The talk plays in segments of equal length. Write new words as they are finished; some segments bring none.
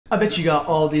I bet you got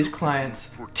all these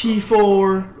clients.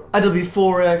 T4,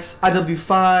 IW4X,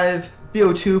 IW5,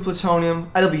 BO2 Plutonium,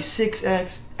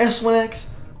 IW6X, S1X.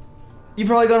 You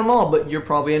probably got them all, but you're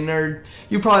probably a nerd.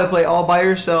 You probably play all by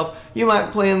yourself. You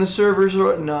might play in the servers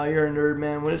or... No, you're a nerd,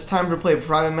 man. When it's time to play a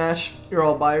private match, you're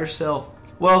all by yourself.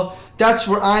 Well, that's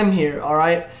where I'm here,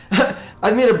 alright?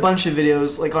 I've made a bunch of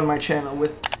videos, like, on my channel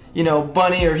with, you know,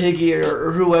 Bunny or Higgy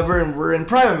or whoever, and we're in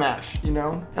private match, you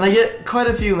know? And I get quite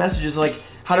a few messages like,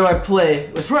 how do I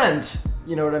play with friends?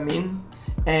 You know what I mean?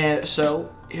 And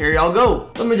so, here y'all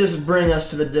go. Let me just bring us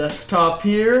to the desktop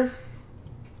here.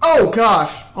 Oh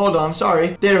gosh, hold on,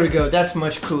 sorry. There we go, that's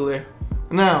much cooler.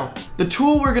 Now, the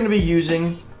tool we're gonna be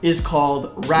using is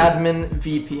called Radmin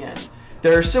VPN.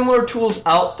 There are similar tools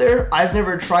out there. I've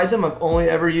never tried them. I've only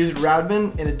ever used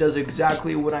Radmin, and it does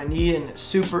exactly what I need, and it's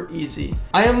super easy.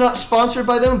 I am not sponsored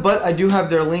by them, but I do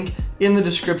have their link in the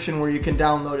description where you can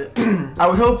download it. I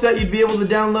would hope that you'd be able to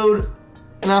download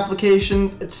an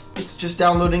application. It's just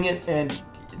downloading it and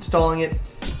installing it.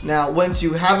 Now, once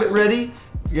you have it ready,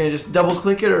 you're gonna just double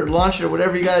click it or launch it or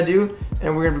whatever you gotta do,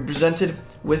 and we're gonna be presented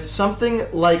with something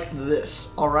like this,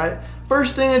 all right?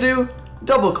 First thing to do,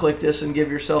 double click this and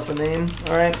give yourself a name,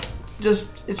 all right? It's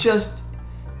just,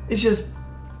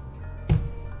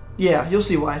 yeah, you'll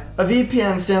see why. A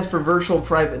VPN stands for Virtual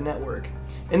Private Network.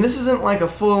 And this isn't like a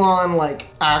full-on, like,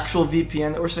 actual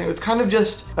VPN that we're saying. It's kind of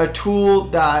just a tool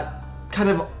that kind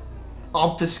of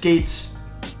obfuscates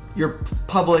your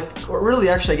public, or really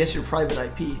actually I guess your private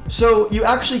IP. So you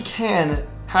actually can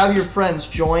have your friends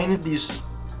join these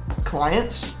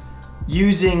clients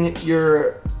using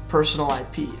your personal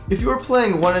IP. If you were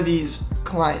playing one of these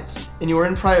clients and you were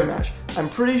in private match, I'm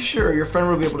pretty sure your friend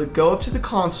will be able to go up to the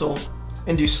console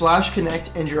and do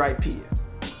 /connect and your IP.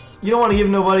 You don't want to give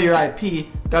nobody your IP,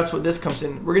 that's what this comes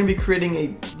in. We're going to be creating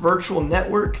a virtual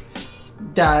network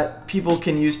that people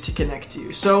can use to connect to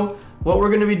you. So what we're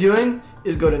going to be doing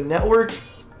is go to network,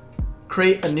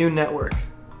 create a new network.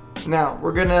 Now,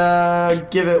 we're going to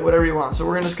give it whatever you want. So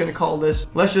we're just going to call this,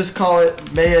 let's just call it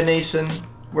Mayonason.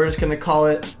 We're just going to call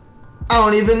it, I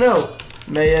don't even know.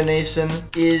 Mayonason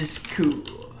is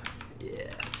cool.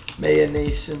 Yeah,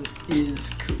 Mayonason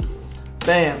is cool.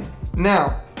 Bam.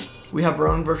 Now, we have our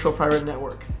own virtual private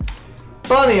network.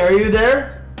 Bunny, are you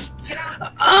there?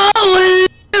 Oh,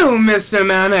 hello, Mr.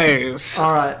 Mayonnaise.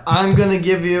 Alright, I'm going to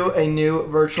give you a new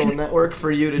virtual network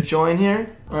for you to join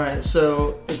here. Alright,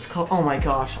 so it's called, oh my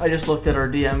gosh, I just looked at our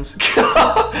DMs.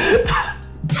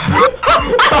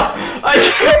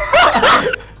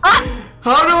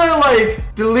 How do I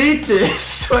like delete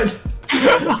this? I'm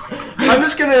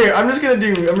just gonna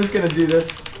do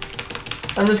this.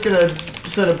 I'm just gonna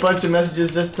send a bunch of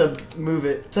messages just to move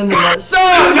it. Send a so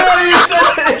no, you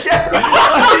sent it again.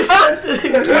 I sent it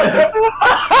again.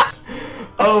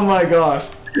 Oh my gosh.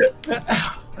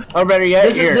 Or better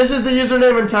yet, this is the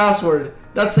username and password.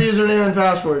 That's the username and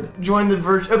password. Join the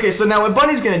virtual. Okay, so now what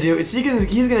Bunny's gonna do is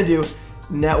he's gonna do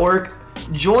network.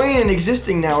 Join an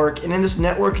existing network, and in this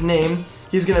network name,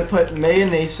 he's gonna put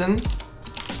Mayonason,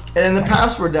 and then the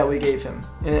password that we gave him.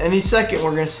 And in any second,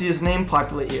 we're gonna see his name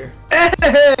populate here.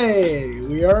 Hey,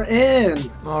 we are in.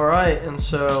 All right, and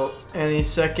so any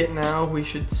second now, we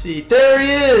should see. There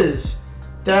he is.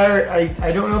 There,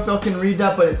 I don't know if y'all can read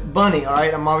that, but it's Bunny. All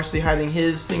right, I'm obviously hiding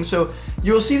his thing, so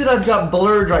you'll see that I've got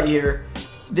blurred right here.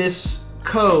 This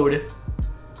code,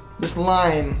 this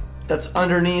line that's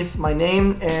underneath my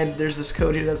name, and there's this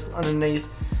code here that's underneath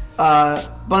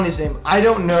Bunny's name. I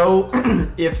don't know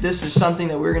if this is something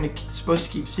that we're supposed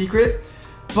to keep secret,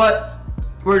 but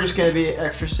we're just gonna be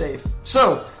extra safe.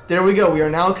 So there we go. We are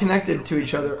now connected to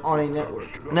each other on a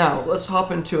network. Now let's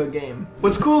hop into a game.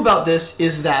 What's cool about this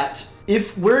is that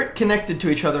if we're connected to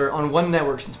each other on one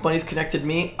network, since Bunny's connected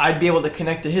me, I'd be able to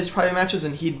connect to his private matches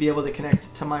and he'd be able to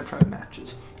connect to my private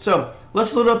matches. So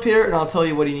let's load up here and I'll tell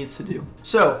you what he needs to do.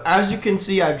 So as you can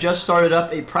see, I've just started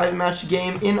up a private match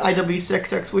game in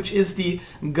IW6X, which is the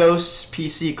Ghost's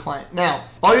PC client. Now,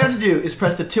 all you have to do is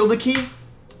press the tilde key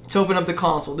to open up the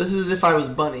console. This is as if I was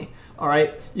Bunny, all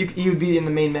right? You would be in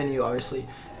the main menu, obviously.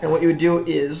 And what you would do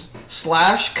is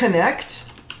 /connect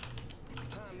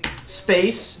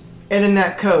space and then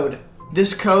that code.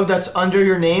 This code that's under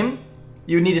your name,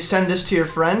 you would need to send this to your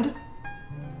friend,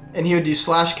 and he would do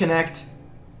 /connect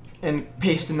and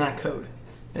paste in that code.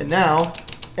 And now,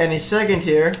 any second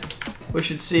here, we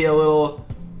should see a little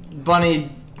Bunny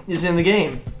is in the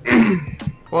game.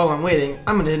 While I'm waiting,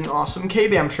 I'm gonna hit an awesome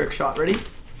K-Bam trick shot. Ready?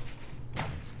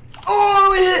 Oh,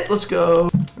 we hit! Let's go.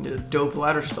 I did a dope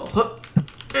ladder stall.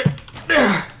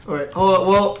 Alright, hold on.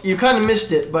 Well, you kind of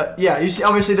missed it, but yeah, you see,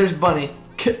 obviously there's Bunny.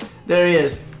 There he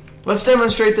is. Let's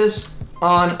demonstrate this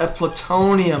on a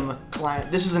Plutonium client.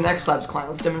 This is an XLabs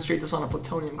client. Let's demonstrate this on a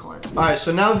Plutonium client. All right,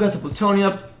 so now we've got the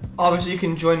Plutonium up. Obviously, you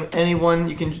can join anyone.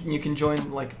 You can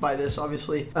join like by this,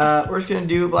 obviously. We're just gonna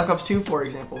do Black Ops 2, for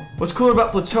example. What's cool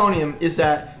about Plutonium is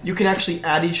that you can actually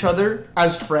add each other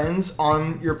as friends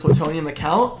on your Plutonium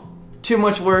account. Too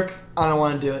much work. I don't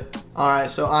want to do it. All right,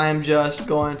 so I am just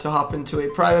going to hop into a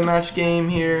private match game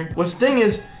here. What's the thing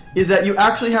is that you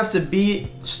actually have to be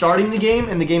starting the game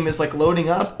and the game is like loading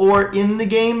up, or in the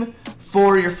game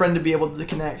for your friend to be able to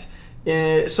connect.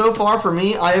 So far for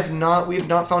me, we have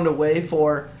not found a way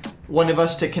for one of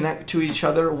us to connect to each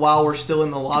other while we're still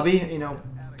in the lobby, you know.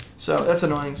 So that's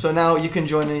annoying. So now you can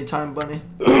join anytime, Bunny.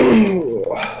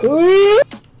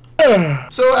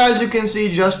 So as you can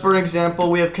see, just for example,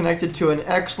 we have connected to an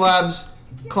XLabs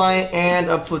client and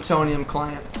a Plutonium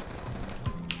client.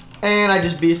 And I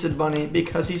just beasted Bunny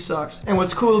because he sucks. And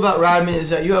what's cool about Radmin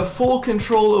is that you have full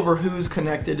control over who's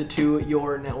connected to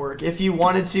your network. If you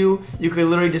wanted to, you could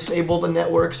literally disable the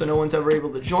network so no one's ever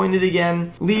able to join it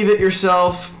again. Leave it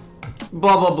yourself,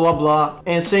 blah, blah, blah, blah.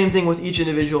 And same thing with each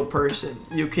individual person.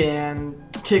 You can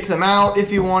kick them out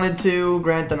if you wanted to,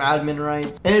 grant them admin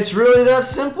rights. And it's really that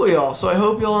simple, y'all. So I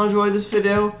hope y'all enjoy this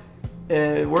video.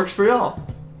 It works for y'all.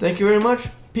 Thank you very much.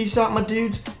 Peace out, my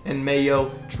dudes, and may your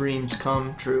dreams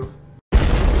come true.